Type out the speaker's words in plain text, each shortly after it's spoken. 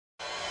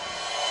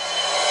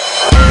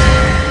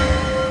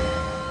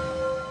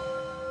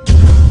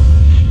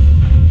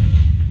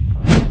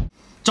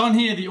John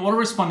here, the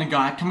Autoresponder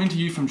Guy, coming to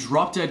you from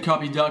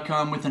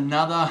dropdeadcopy.com with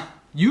another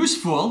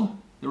useful,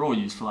 they're all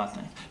useful I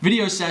think,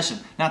 video session.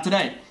 Now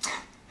today,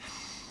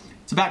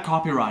 it's about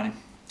copywriting,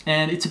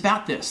 and it's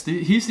about this.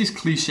 Here's this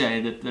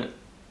cliche that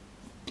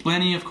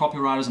plenty of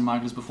copywriters and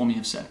marketers before me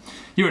have said.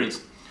 Here it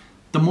is.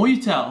 The more you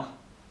tell,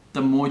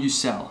 the more you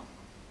sell.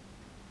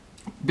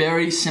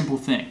 Very simple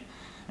thing.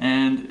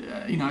 And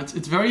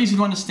it's very easy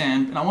to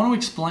understand, and I want to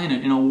explain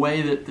it in a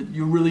way that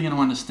you're really going to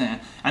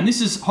understand. And this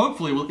is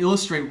hopefully will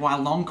illustrate why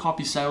long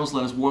copy sales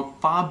letters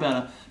work far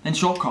better than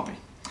short copy.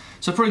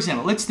 So for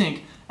example, let's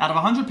think out of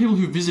 100 people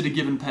who visit a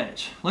given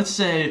page, let's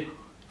say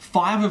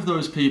 5 of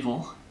those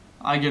people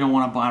are going to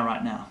want to buy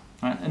right now,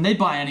 right? And they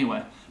buy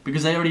anyway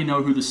because they already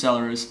know who the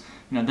seller is.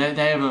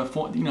 They're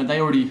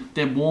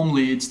warm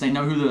leads. They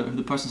know who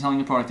the person selling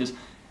the product is.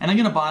 And they're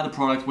going to buy the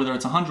product, whether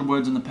it's 100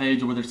 words on the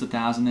page or whether it's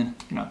 1,000, and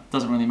it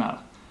doesn't really matter.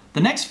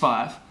 The next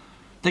 5,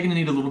 they're going to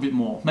need a little bit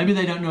more. Maybe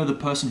they don't know the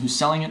person who's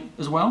selling it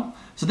as well,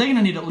 so they're going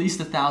to need at least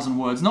 1,000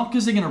 words. Not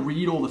because they're going to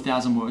read all the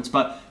 1,000 words,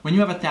 but when you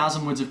have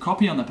 1,000 words of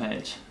copy on the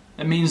page,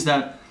 it means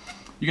that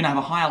you're going to have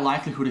a higher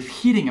likelihood of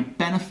hitting a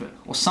benefit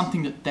or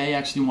something that they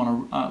actually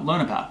want to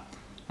learn about,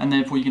 and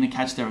therefore you're going to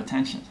catch their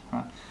attention,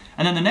 right?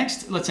 And then the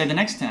next, let's say the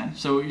next 10,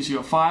 so you've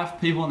got 5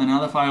 people and then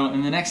another 5,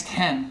 and the next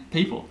 10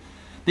 people.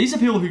 These are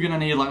people who are going to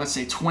need, like, let's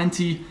say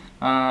 20,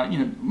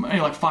 maybe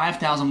like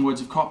 5,000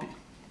 words of copy.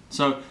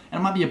 So, and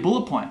it might be a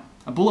bullet point.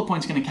 A bullet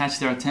point is going to catch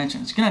their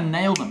attention. It's going to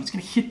nail them. It's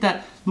going to hit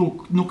that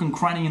little nook and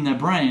cranny in their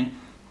brain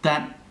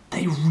that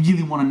they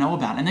really want to know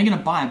about. And they're going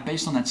to buy it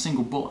based on that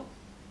single bullet.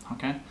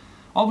 Okay?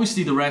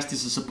 Obviously, the rest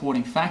is a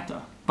supporting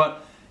factor.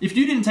 But if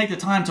you didn't take the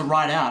time to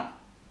write out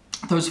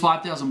those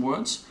 5,000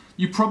 words,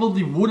 you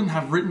probably wouldn't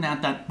have written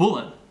out that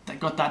bullet that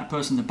got that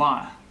person to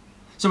buy.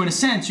 So in a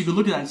sense, you could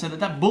look at that and say that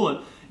that bullet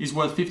is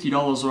worth $50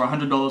 or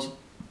 $100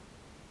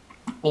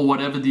 or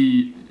whatever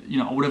the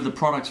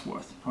product's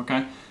worth.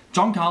 Okay,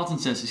 John Carlton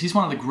says this. He's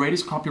one of the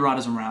greatest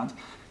copywriters around.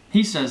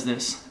 He says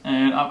this,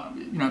 and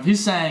if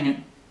he's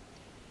saying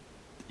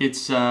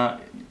it,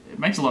 it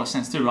makes a lot of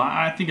sense too.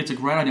 I think it's a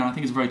great idea. I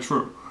think it's very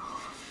true.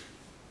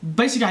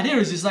 Basic idea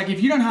is like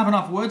if you don't have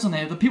enough words on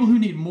there, the people who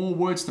need more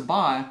words to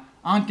buy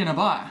aren't going to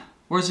buy.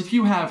 Whereas if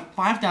you have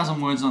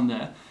 5,000 words on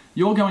there,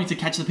 you're going to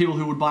catch the people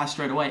who would buy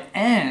straight away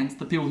and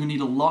the people who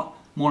need a lot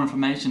more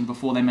information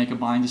before they make a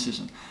buying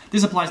decision.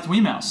 This applies to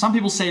emails. Some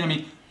people say to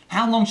me,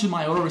 how long should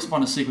my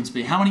autoresponder sequence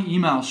be? How many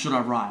emails should I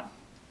write?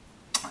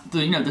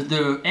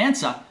 The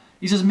answer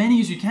is as many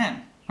as you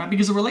can, right?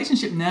 Because the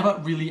relationship never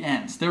really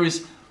ends. There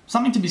is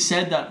something to be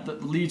said that the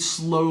leads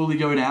slowly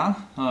go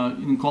down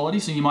in quality,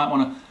 so you might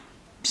want to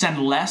send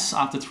less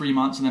after 3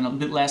 months and then a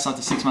bit less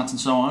after 6 months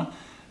and so on.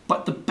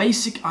 But the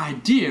basic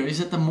idea is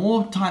that the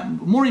more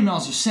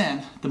emails you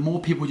send, the more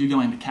people you're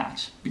going to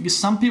catch. Because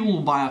some people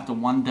will buy after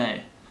 1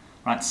 day,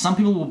 right? Some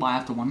people will buy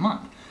after 1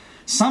 month.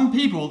 Some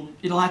people,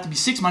 it'll have to be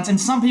 6 months,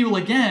 and some people,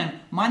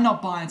 again, might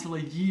not buy until a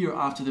year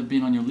after they've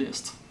been on your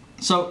list.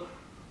 So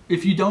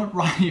if you don't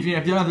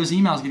have those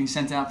emails getting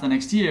sent out for the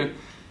next year,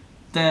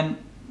 then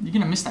you're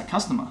going to miss that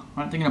customer,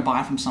 right? They're going to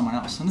buy from someone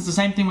else. And it's the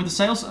same thing with the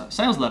sales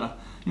letter.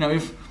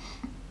 If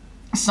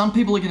some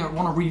people are going to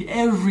want to read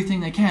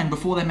everything they can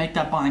before they make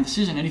that buying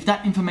decision. And if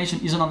that information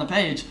isn't on the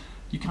page,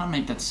 you can't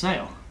make that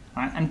sale,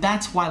 right? And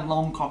that's why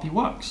long copy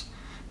works.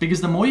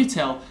 Because the more you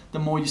tell, the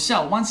more you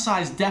sell. One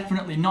size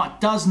definitely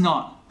does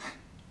not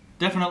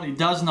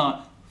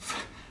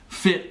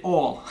fit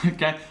all,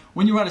 okay?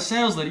 When you write a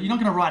sales letter, you're not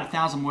going to write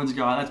 1,000 words and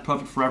go, oh, that's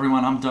perfect for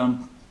everyone, I'm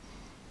done.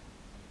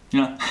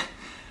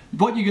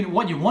 What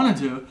you want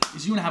to do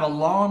is you want to have a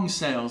long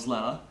sales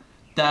letter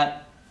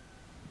that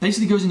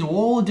basically goes into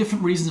all the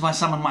different reasons why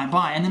someone might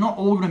buy, and they're not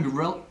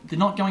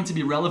going to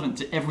be relevant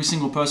to every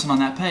single person on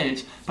that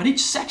page, but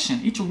each section,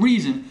 each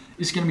reason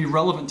is going to be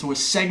relevant to a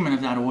segment of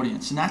that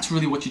audience, and that's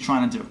really what you're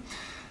trying to do.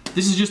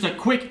 This is just a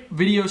quick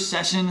video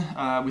session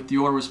with the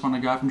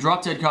Autoresponder Guy from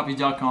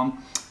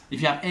dropdeadcopy.com.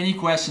 If you have any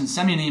questions,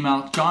 send me an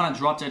email,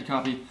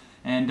 john@dropdeadcopy,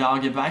 and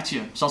I'll get back to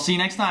you. So I'll see you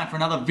next time for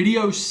another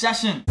video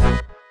session.